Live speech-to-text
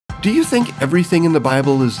Do you think everything in the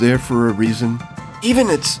Bible is there for a reason?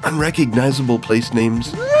 Even its unrecognizable place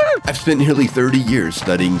names? I've spent nearly 30 years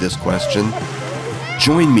studying this question.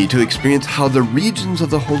 Join me to experience how the regions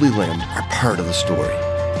of the Holy Land are part of the story.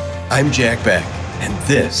 I'm Jack Beck, and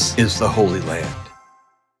this is the Holy Land.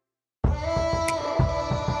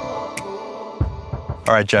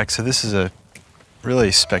 All right, Jack, so this is a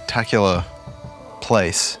really spectacular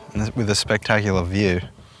place with a spectacular view.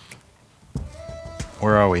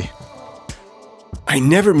 Where are we? I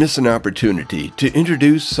never miss an opportunity to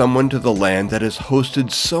introduce someone to the land that has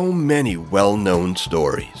hosted so many well-known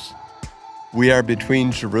stories. We are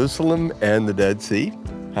between Jerusalem and the Dead Sea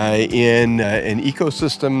in an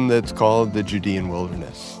ecosystem that's called the Judean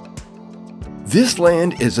Wilderness. This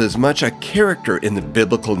land is as much a character in the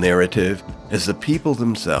biblical narrative as the people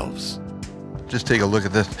themselves. Just take a look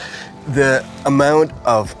at this. The amount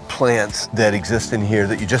of plants that exist in here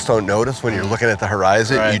that you just don't notice when you're looking at the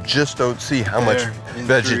horizon, right. You just don't see how much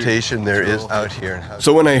vegetation there is out here.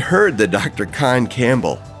 So when I heard that Dr.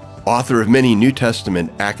 Campbell, author of many New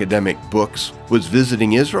Testament academic books, was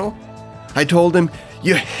visiting Israel, I told him,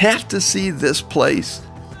 you have to see this place,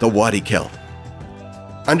 the Wadi Qelt.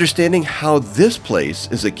 Understanding how this place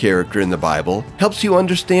is a character in the Bible helps you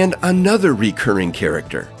understand another recurring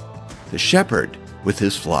character, the shepherd with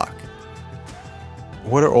his flock.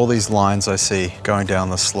 What are all these lines I see going down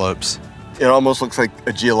the slopes? It almost looks like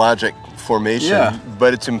a geologic formation,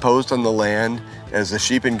 but it's imposed on the land as the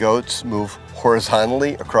sheep and goats move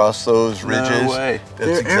horizontally across those ridges. No way.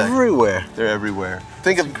 They're everywhere. They're everywhere.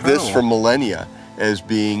 Think of this for millennia as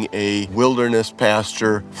being a wilderness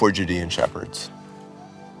pasture for Judean shepherds.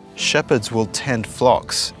 Shepherds will tend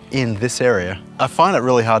flocks in this area. I find it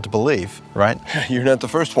really hard to believe, right? You're not the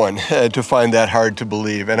first one to find that hard to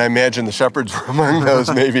believe, and I imagine the shepherds were among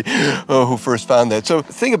those maybe who first found that. So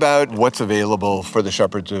think about what's available for the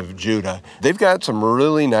shepherds of Judah. They've got some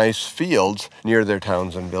really nice fields near their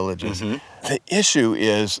towns and villages. The issue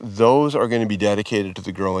is those are going to be dedicated to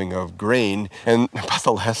the growing of grain, and about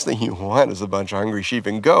the last thing you want is a bunch of hungry sheep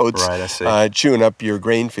and goats chewing up your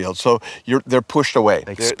grain field. So they're pushed away.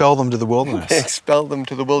 They expel them to the wilderness. They expel them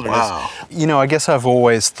to the wilderness. Wow. You know, I guess I've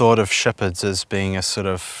always thought of shepherds as being a sort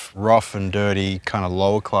of rough and dirty, kind of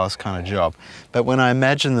lower class kind of job. But when I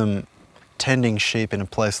imagine them tending sheep in a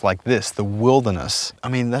place like this, the wilderness, I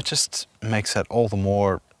mean, that just makes it all the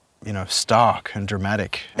more, you know, stark and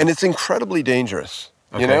dramatic. And it's incredibly dangerous,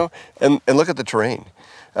 you know? And look at the terrain.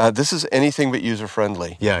 This is anything but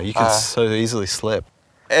user-friendly. Yeah, you can so easily slip.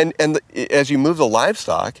 And as you move the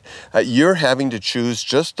livestock, you're having to choose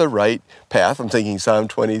just the right path. I'm thinking Psalm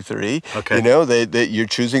 23. You know, that you're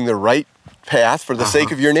choosing the right path for the sake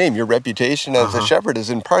of your name. Your reputation as a shepherd is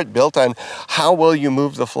in part built on how well you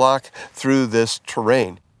move the flock through this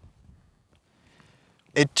terrain.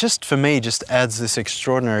 It just, for me, just adds this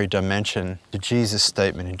extraordinary dimension to Jesus'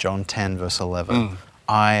 statement in John 10, verse 11.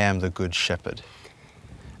 I am the good shepherd.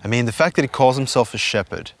 I mean, the fact that he calls himself a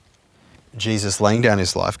shepherd, Jesus laying down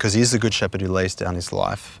his life, because he's the good shepherd who lays down his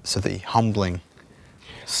life, so the humbling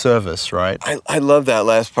service, right? I love that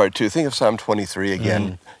last part too. Think of Psalm 23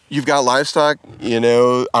 again. You've got livestock, you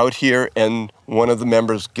know, out here, and one of the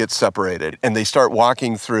members gets separated, and they start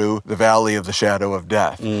walking through the valley of the shadow of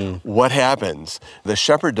death. What happens? The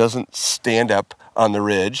shepherd doesn't stand up on the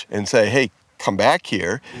ridge and say, hey, come back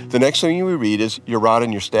here. The next thing we read is, your rod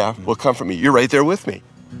and your staff will comfort me. You're right there with me.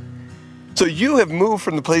 So you have moved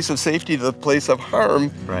from the place of safety to the place of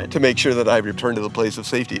harm to make sure that I return to the place of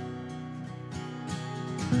safety.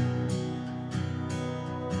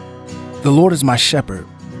 The Lord is my shepherd.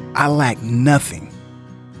 I lack nothing.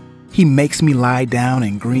 He makes me lie down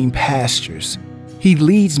in green pastures. He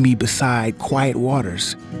leads me beside quiet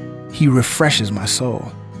waters. He refreshes my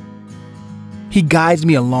soul. He guides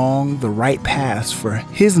me along the right paths for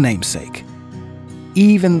His name's sake.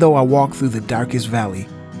 Even though I walk through the darkest valley,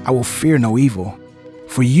 I will fear no evil,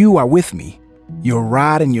 for you are with me. Your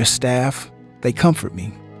rod and your staff, they comfort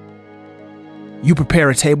me. You prepare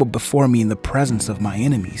a table before me in the presence of my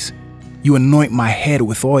enemies. You anoint my head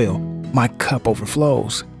with oil, my cup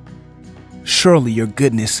overflows. Surely your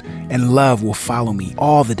goodness and love will follow me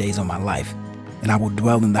all the days of my life, and I will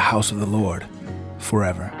dwell in the house of the Lord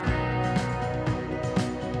forever.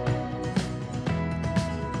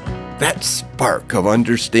 That spark of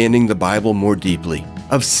understanding the Bible more deeply,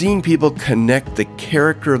 of seeing people connect the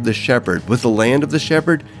character of the shepherd with the land of the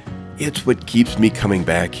shepherd, it's what keeps me coming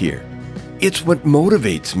back here. It's what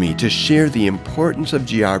motivates me to share the importance of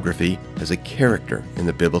geography as a character in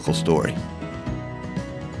the biblical story.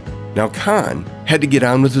 Now, Khan had to get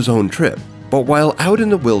on with his own trip, but while out in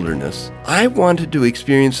the wilderness, I wanted to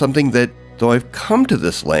experience something that though I've come to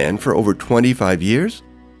this land for over 25 years,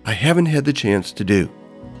 I haven't had the chance to do.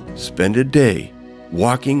 Spend a day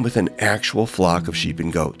walking with an actual flock of sheep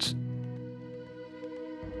and goats.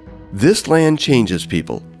 This land changes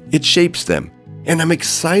people. It shapes them. And I'm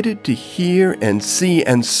excited to hear and see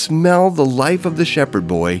and smell the life of the shepherd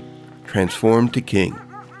boy transformed to king.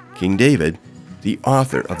 King David, the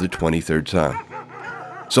author of the 23rd Psalm.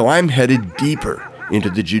 So I'm headed deeper into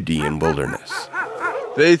the Judean wilderness.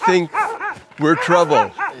 They think we're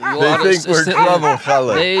trouble. They think we're trouble,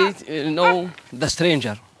 Khalid. They know the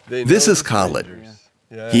stranger. This is Khalid.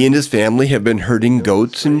 He and his family have been herding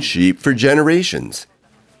goats and sheep for generations.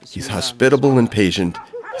 He's hospitable and patient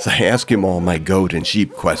as I ask him all my goat and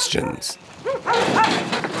sheep questions.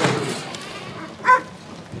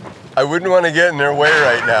 I wouldn't want to get in their way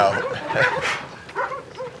right now.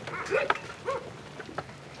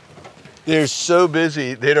 They're so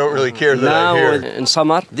busy, they don't really care that I'm here. Now, in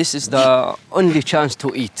summer, this is the only chance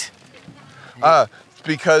to eat.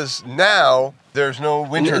 Because now there's no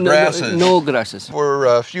winter grasses. No grasses. For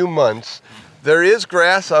a few months, there is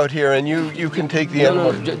grass out here, and you can take the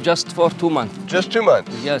animal. No, just for 2 months. Just 2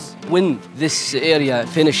 months? Yes. When this area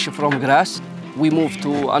finish from grass, we move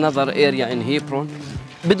to another area in Hebron.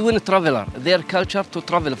 Bedouin traveler, their culture to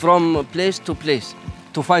travel from place to place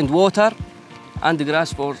to find water and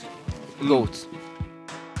grass for goats.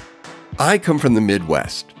 I come from the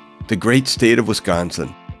Midwest, the great state of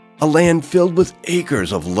Wisconsin, a land filled with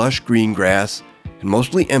acres of lush green grass and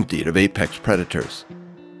mostly emptied of apex predators.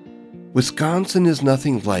 Wisconsin is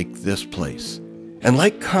nothing like this place. And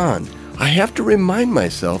like Khan, I have to remind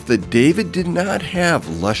myself that David did not have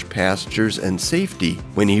lush pastures and safety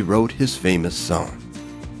when he wrote his famous song.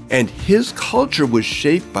 And his culture was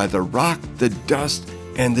shaped by the rock, the dust,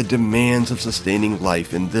 and the demands of sustaining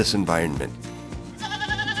life in this environment.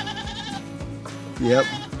 Yep.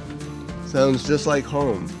 Sounds just like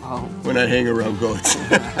home when I hang around goats.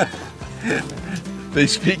 They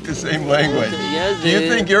speak the same language. Yes, Do you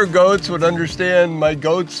think your goats would understand my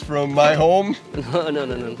goats from my home?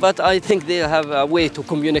 No. But I think they have a way to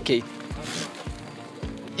communicate.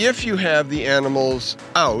 If you have the animals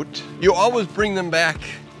out, you always bring them back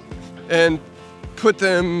and put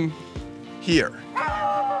them here.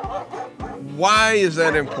 Why is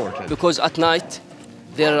that important? Because at night,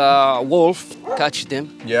 their wolf catch them,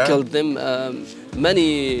 killed them.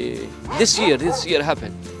 This year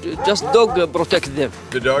happened. Just dog protect them.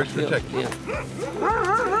 The dogs protect them.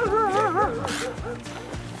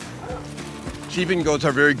 Sheep and goats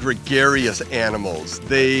are very gregarious animals.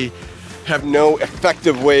 They have no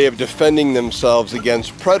effective way of defending themselves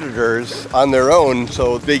against predators on their own,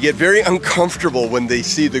 so they get very uncomfortable when they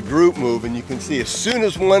see the group move, and you can see as soon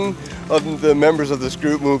as one of the members of this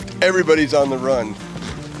group moved, everybody's on the run,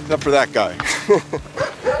 except for that guy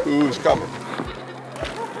who's coming.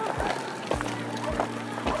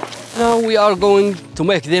 Now we are going to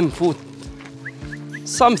make them food.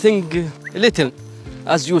 Something little,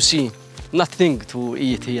 as you see, nothing to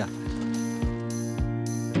eat here.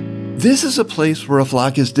 This is a place where a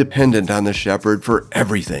flock is dependent on the shepherd for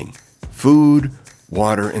everything: food,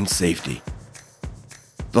 water, and safety.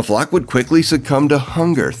 The flock would quickly succumb to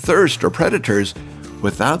hunger, thirst, or predators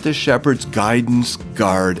without the shepherd's guidance,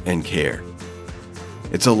 guard, and care.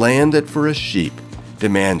 It's a land that for a sheep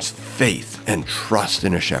demands faith and trust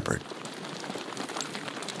in a shepherd.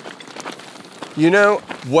 You know,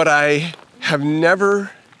 what I have never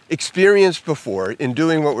experienced before in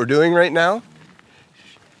doing what we're doing right now?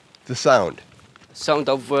 The sound. Sound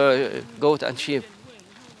of goat and sheep.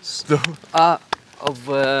 The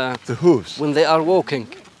hooves. When they are walking.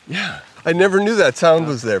 Yeah, I never knew that sound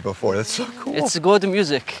was there before. That's so cool. It's goat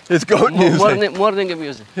music. It's goat music. Morning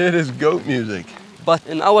music. It is goat music. But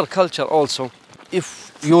in our culture also, if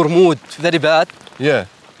your mood very bad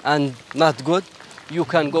and not good, you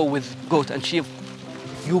can go with goat and sheep.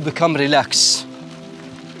 You become relaxed.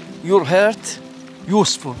 Your heart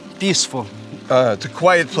useful, peaceful. It's a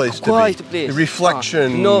quiet place to be. Quiet place. A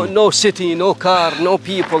reflection. No city, no car, no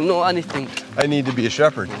people, no anything. I need to be a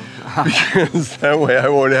shepherd because that way I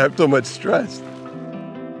won't have so much stress.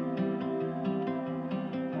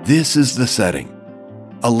 This is the setting.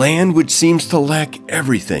 A land which seems to lack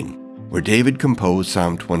everything, where David composed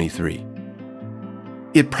Psalm 23.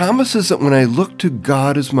 It promises that when I look to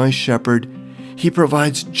God as my shepherd, He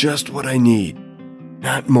provides just what I need.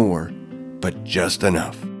 Not more, but just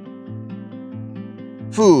enough.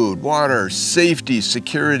 Food, water, safety,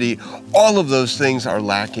 security, all of those things are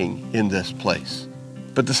lacking in this place.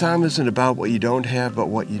 But the psalm isn't about what you don't have, but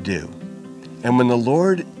what you do. And when the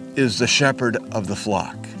Lord is the shepherd of the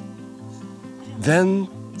flock, then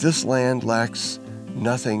this land lacks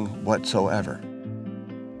nothing whatsoever.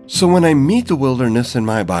 So when I meet the wilderness in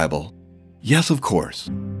my Bible, yes, of course,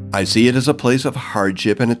 I see it as a place of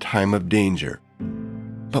hardship and a time of danger.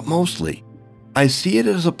 But mostly, I see it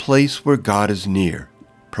as a place where God is near,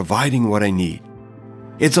 providing what I need.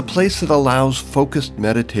 It's a place that allows focused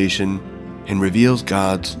meditation and reveals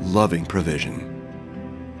God's loving provision.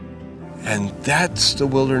 And that's the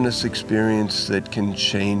wilderness experience that can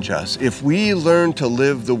change us. If we learn to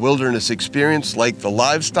live the wilderness experience like the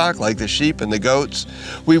livestock, like the sheep and the goats,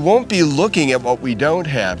 we won't be looking at what we don't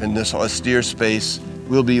have in this austere space.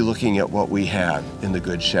 We'll be looking at what we have in the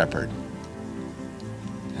Good Shepherd.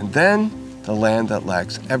 And then the land that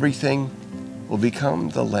lacks everything will become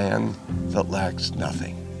the land that lacks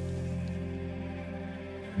nothing.